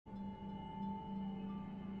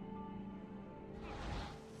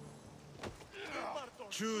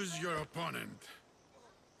Choose your opponent.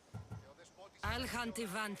 I'll hunt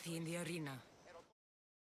Ivanthi in the arena.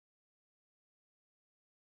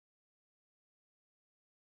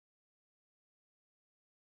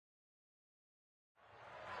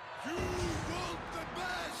 You want the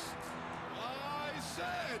best! I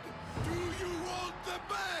said, do you want the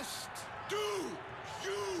best? Do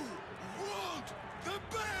you want the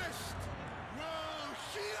best? Well,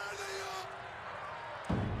 here they are!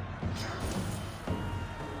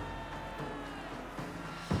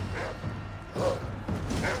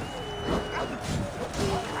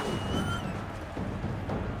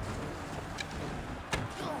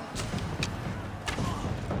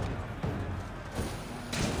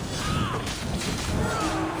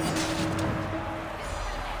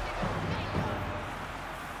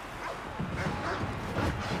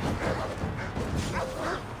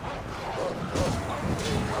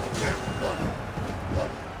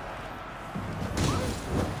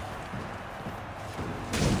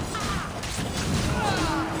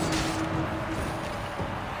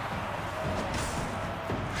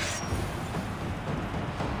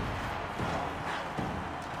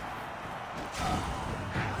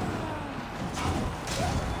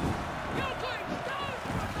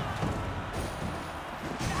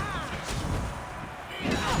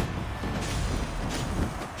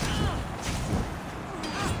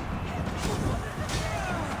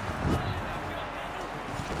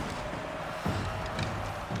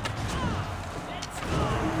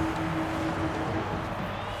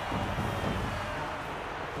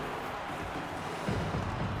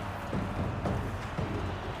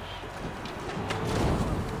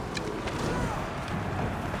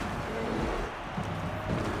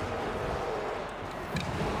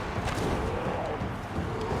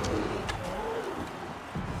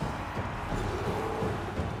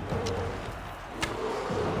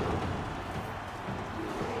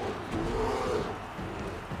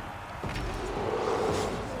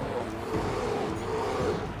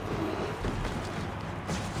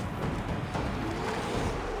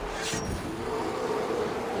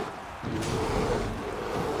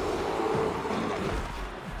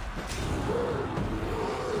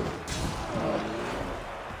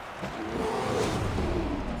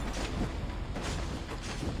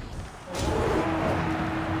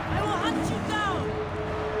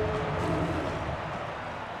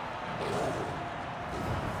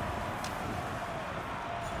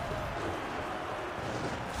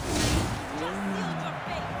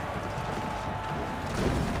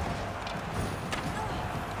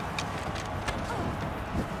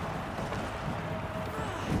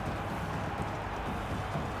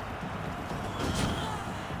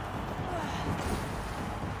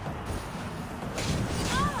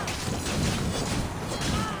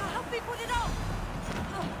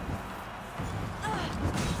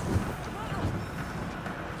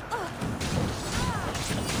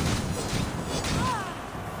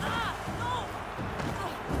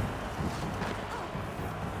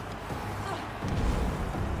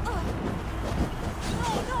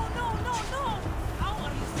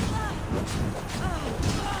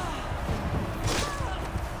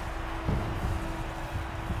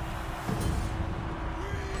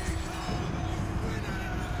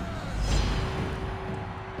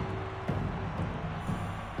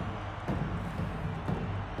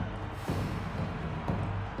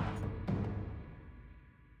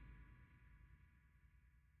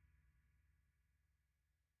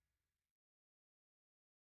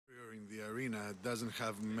 In the arena doesn't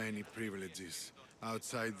have many privileges,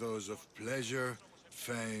 outside those of pleasure,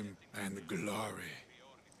 fame, and glory.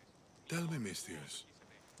 Tell me, Mistius,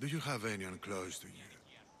 do you have anyone close to you?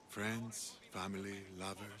 Friends, family,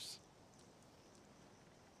 lovers?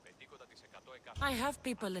 I have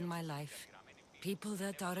people in my life. People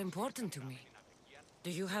that are important to me.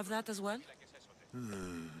 Do you have that as well?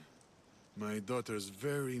 My daughter's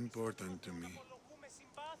very important to me.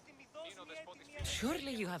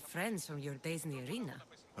 Surely you have friends from your days in the arena.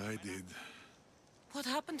 I did. What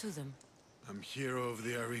happened to them? I'm hero of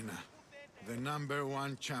the arena. The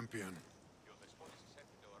 #1 champion.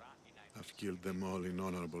 I've killed them all in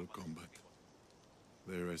honorable combat.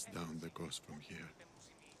 They rest down the coast from here.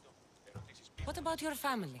 What about your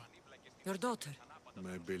family? Your daughter?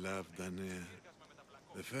 My beloved Anea.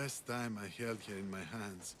 The first time I held her in my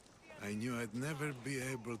hands, I knew I'd never be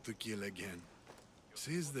able to kill again.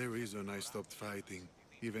 She's the reason I stopped fighting,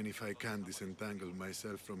 even if I can't disentangle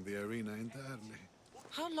myself from the arena entirely.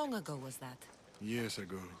 How long ago was that? Years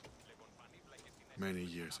ago. Many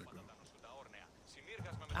years ago.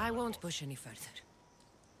 I won't push any further.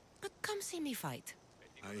 But come see me fight.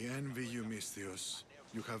 I envy you, Mistios.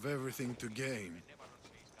 You have everything to gain.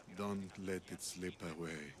 Don't let it slip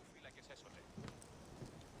away.